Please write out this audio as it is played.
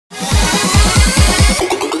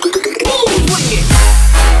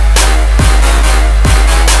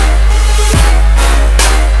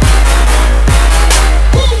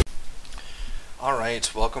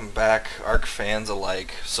welcome back, Ark fans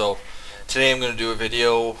alike. So today I'm going to do a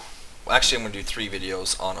video, well, actually I'm going to do 3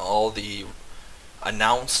 videos on all the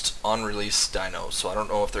announced unreleased dinos. So I don't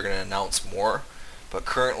know if they're going to announce more, but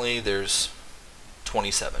currently there's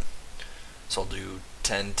 27. So I'll do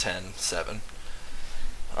 10, 10, 7.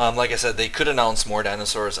 Like I said, they could announce more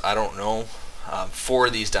dinosaurs, I don't know. 4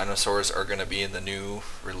 of these dinosaurs are going to be in the new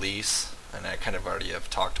release, and I kind of already have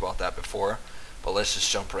talked about that before, but let's just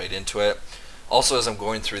jump right into it. Also, as I'm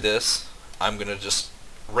going through this, I'm going to just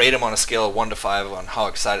rate them on a scale of 1 to 5 on how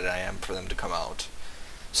excited I am for them to come out.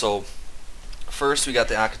 So first we got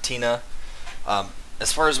the Achatina.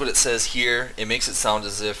 As far as what it says here, it makes it sound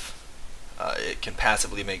as if it can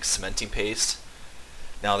passively make cementing paste.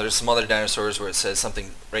 Now there's some other dinosaurs where it says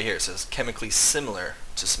something right here, it says chemically similar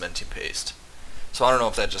to cementing paste. So I don't know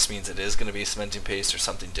if that just means it is going to be cementing paste or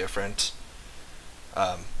something different.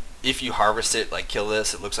 If you harvest it, like kill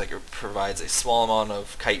this, it looks like it provides a small amount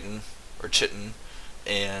of chitin or chitin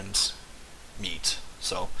and meat.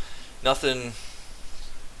 So nothing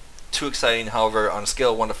too exciting. However, on a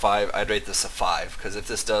scale of 1 to 5, I'd rate this a 5, because if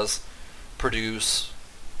this does produce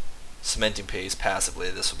cementing paste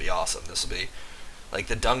passively, this will be awesome. This will be like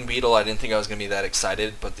the dung beetle. I didn't think I was going to be that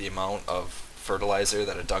excited, but the amount of fertilizer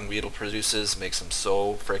that a dung beetle produces makes them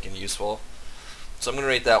so freaking useful. So I'm going to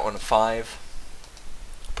rate that one a 5.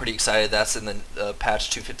 Pretty excited. That's in the patch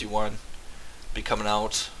 251 be coming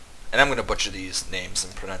out, and I'm going to butcher these names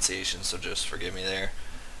and pronunciations, so just forgive me there.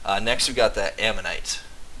 Next we got the ammonite.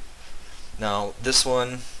 Now this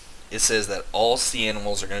one, it says that all sea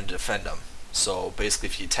animals are going to defend them. So basically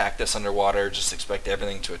if you attack this underwater, just expect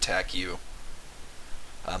everything to attack you.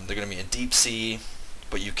 They're going to be in deep sea,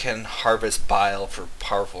 but you can harvest bile for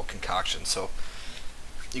powerful concoctions. So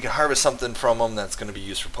you can harvest something from them that's going to be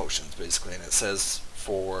used for potions, basically, and it says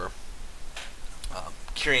for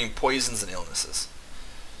curing poisons and illnesses.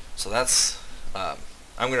 So that's, I'm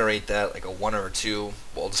going to rate that like a 1 or a 2.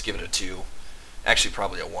 Well, I'll just give it a 2. Actually,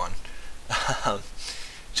 probably a 1.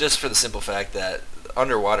 Just for the simple fact that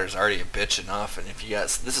underwater is already a bitch enough, and if you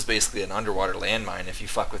guys, this is basically an underwater landmine. If you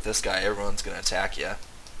fuck with this guy, everyone's going to attack you.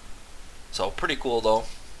 So pretty cool though.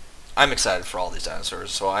 I'm excited for all these dinosaurs,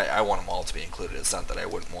 so I want them all to be included. It's not that I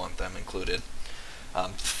wouldn't want them included.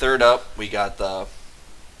 Third up, we got the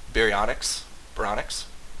Baryonyx.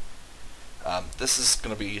 This is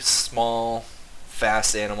going to be small,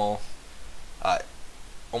 fast animal.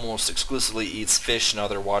 Almost exclusively eats fish and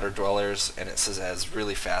other water dwellers, and it says it has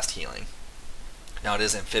really fast healing. Now it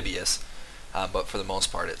is amphibious, but for the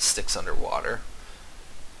most part it sticks underwater.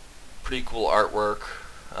 Pretty cool artwork.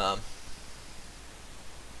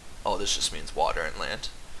 Oh, this just means water and land.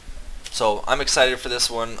 So I'm excited for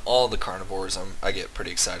this one. All the carnivores I get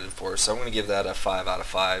pretty excited for, so I'm going to give that a 5 out of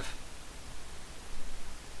 5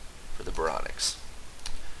 for the Baryonyx.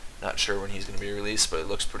 Not sure when he's going to be released, but it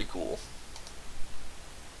looks pretty cool.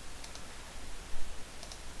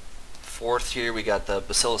 Fourth here we got the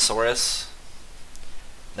Basilosaurus.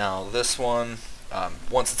 Now this one,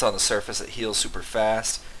 once it's on the surface, it heals super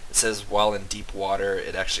fast. It says while in deep water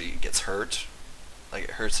it actually gets hurt. Like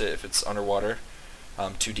it hurts it if it's underwater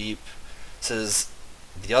too deep. It says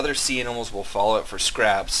the other sea animals will follow it for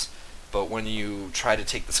scraps, but when you try to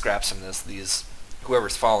take the scraps from this,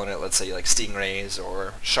 whoever's following it, let's say like stingrays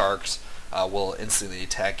or sharks, will instantly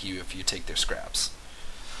attack you if you take their scraps.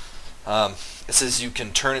 It says you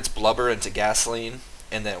can turn its blubber into gasoline,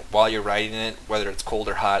 and then while you're riding it, whether it's cold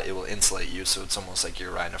or hot, it will insulate you, so it's almost like you're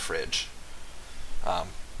riding a fridge.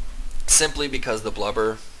 Simply because the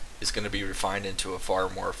blubber is going to be refined into a far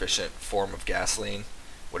more efficient form of gasoline,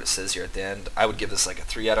 what it says here at the end, I would give this like a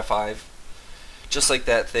 3 out of 5. Just like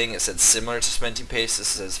that thing, it said similar to cementing paste, this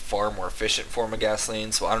says far more efficient form of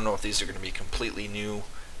gasoline, so I don't know if these are going to be completely new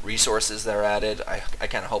resources that are added. I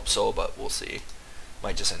kind of hope so, but we'll see.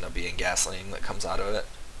 Might just end up being gasoline that comes out of it.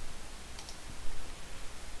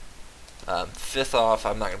 Fifth off,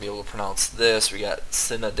 I'm not going to be able to pronounce this. We got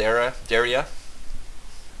Cnidaria.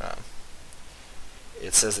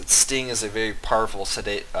 It says its sting is a very powerful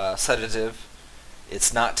sedative.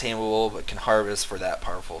 It's not tameable, but can harvest for that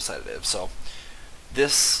powerful sedative. So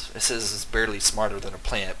this, it says, is barely smarter than a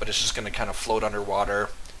plant, but it's just going to kind of float underwater.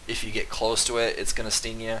 If you get close to it, it's going to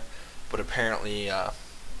sting you. But apparently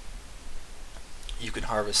you can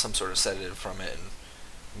harvest some sort of sedative from it and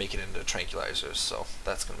make it into tranquilizers, so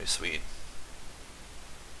that's going to be sweet.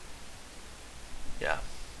 Yeah.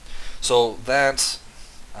 So that,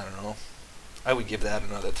 I don't know, I would give that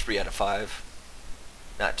another 3 out of 5.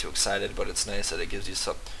 Not too excited, but it's nice that it gives you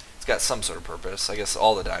some, it's got some sort of purpose. I guess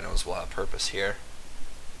all the dinos will have purpose here.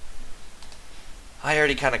 I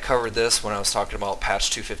already kind of covered this when I was talking about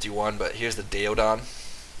patch 251, but here's the Daeodon.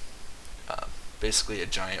 basically a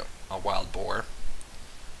giant wild boar.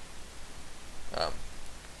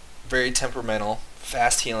 Very temperamental,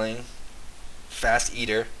 fast healing, fast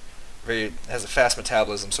eater. Has a fast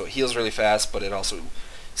metabolism, so it heals really fast, but it also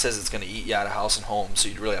says it's going to eat you out of house and home, so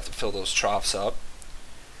you'd really have to fill those troughs up.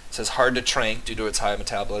 It says hard to trank due to its high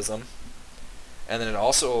metabolism. And then it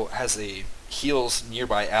also has heals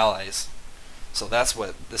nearby allies. So that's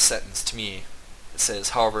what this sentence to me it says,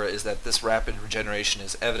 however, is that this rapid regeneration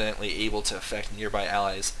is evidently able to affect nearby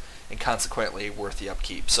allies and consequently worth the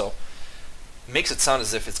upkeep. So it makes it sound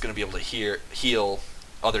as if it's going to be able to heal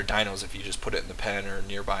other dinos if you just put it in the pen or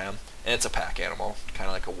nearby them. And it's a pack animal, kind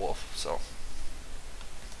of like a wolf. So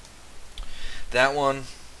that one,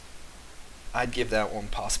 I'd give that one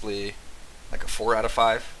possibly like a 4 out of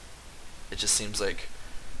 5. It just seems like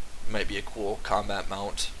it might be a cool combat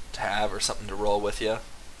mount to have or something to roll with you.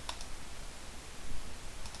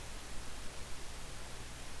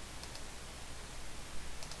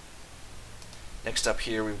 Next up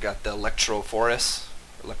here we've got the Electrophorus.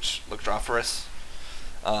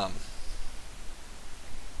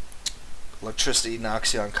 Electricity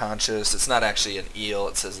knocks you unconscious. It's not actually an eel.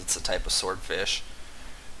 It says it's a type of swordfish.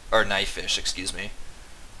 Or knife fish, excuse me.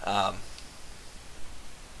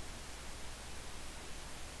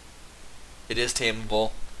 It is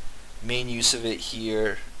tameable. Main use of it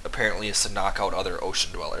here apparently is to knock out other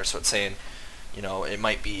ocean dwellers. So it's saying, you know, it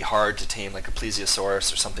might be hard to tame like a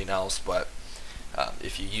plesiosaurus or something else, but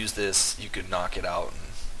if you use this, you could knock it out and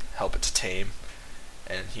help it to tame.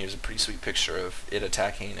 And here's a pretty sweet picture of it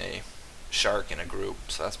attacking a shark in a group,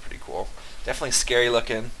 so that's pretty cool. Definitely scary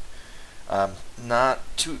looking. Not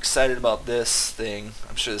too excited about this thing.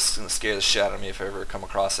 I'm sure this is going to scare the shit out of me if I ever come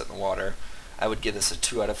across it in the water. I would give this a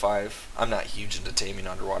 2 out of 5. I'm not huge into taming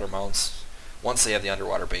underwater mounts. Once they have the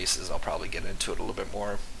underwater bases, I'll probably get into it a little bit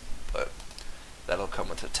more, but that'll come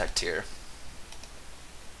with a tech tier.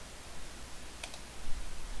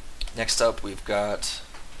 Next up, we've got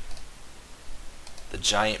the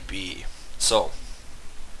giant bee. So,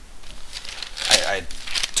 I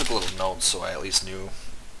took a little note so I at least knew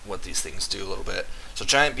what these things do a little bit. So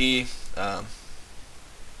giant bee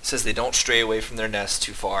says they don't stray away from their nest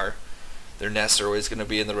too far. Their nests are always going to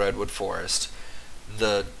be in the redwood forest.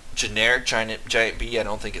 The generic giant bee I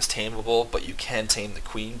don't think is tameable, but you can tame the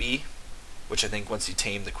queen bee, which I think once you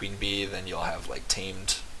tame the queen bee, then you'll have like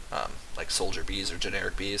tamed like soldier bees or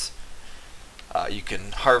generic bees. You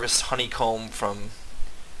can harvest honeycomb from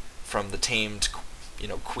the tamed, you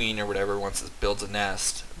know, queen or whatever once it builds a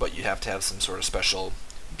nest, but you have to have some sort of special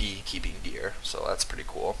beekeeping gear, so that's pretty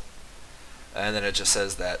cool. And then it just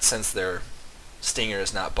says that since their stinger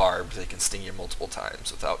is not barbed, they can sting you multiple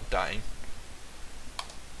times without dying.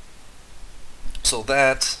 So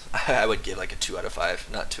that I would give like a 2 out of 5.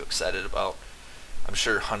 Not too excited about. I'm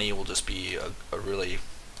sure honey will just be a really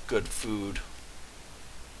good food.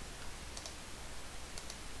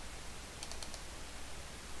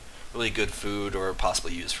 Really good food, or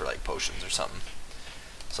possibly used for like potions or something.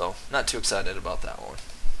 So not too excited about that one.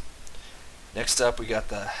 Next up we got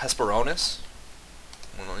the Hesperornis.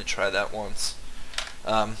 We'll only try that once.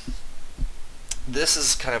 This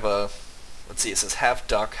is kind of a, let's see, it says half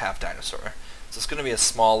duck, half dinosaur. So it's going to be a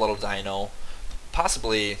small little dino,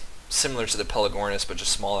 possibly similar to the Pelagornis, but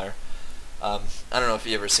just smaller. I don't know if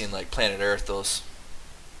you've ever seen like Planet Earth, those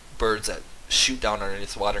birds that shoot down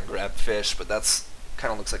underneath the water and grab fish, but that's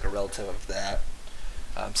kind of looks like a relative of that.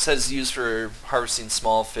 Says used for harvesting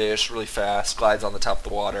small fish, really fast, glides on the top of the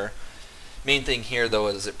water. Main thing here though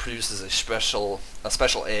is it produces a special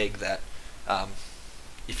egg that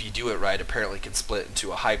if you do it right apparently can split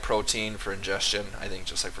into a high protein for ingestion, I think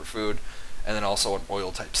just like for food, and then also an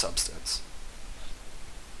oil type substance.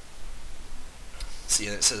 See,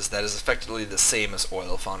 and it says that is effectively the same as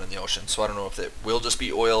oil found in the ocean, so I don't know if it will just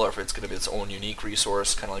be oil or if it's going to be its own unique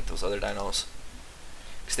resource, kind of like those other dinos.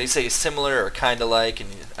 Because they say similar or kind of like, and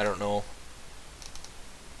I don't know.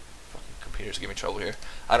 Fucking computers give me trouble here.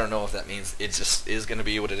 I don't know if that means it just is going to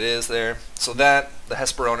be what it is there. So that, the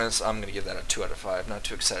Hesperornis, I'm going to give that a 2 out of 5. Not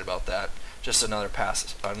too excited about that. Just another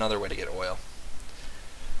way to get oil.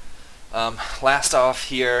 Last off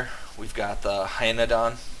here, we've got the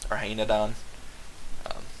Hyaenodon, or Hyaenodon.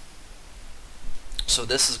 So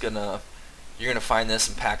this is you're gonna find this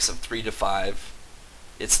in packs of 3 to 5.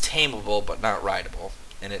 It's tameable but not rideable,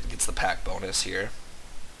 and it gets the pack bonus here.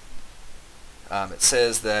 It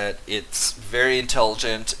says that it's very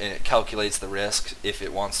intelligent and it calculates the risk if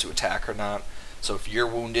it wants to attack or not. So if you're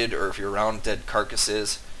wounded or if you're around dead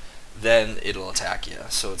carcasses, then it'll attack you.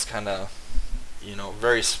 So it's kind of, you know,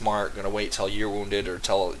 very smart. Gonna wait till you're wounded or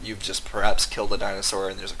till you've just perhaps killed a dinosaur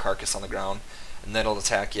and there's a carcass on the ground, and then it'll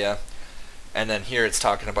attack you. And then here it's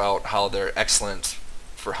talking about how they're excellent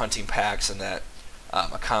for hunting packs, and that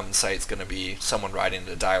a common sight is going to be someone riding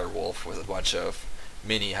a dire wolf with a bunch of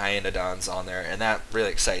mini hyenodons on there, and that really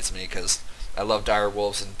excites me because I love dire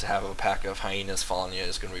wolves, and to have a pack of hyenas following you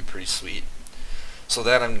is going to be pretty sweet. So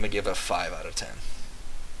that I'm going to give a 5 out of 10.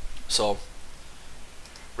 So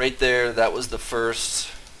right there, that was the first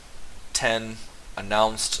 10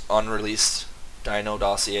 announced unreleased dino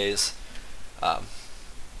dossiers.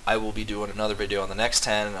 I will be doing another video on the next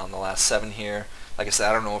 10 and on the last 7 here. Like I said,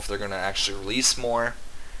 I don't know if they're going to actually release more,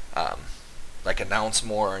 like announce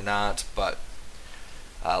more or not, but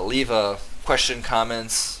leave a question,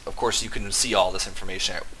 comments. Of course, you can see all this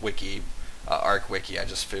information at wiki, Ark Wiki. I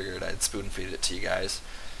just figured I'd spoon feed it to you guys.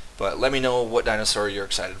 But let me know what dinosaur you're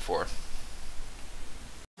excited for.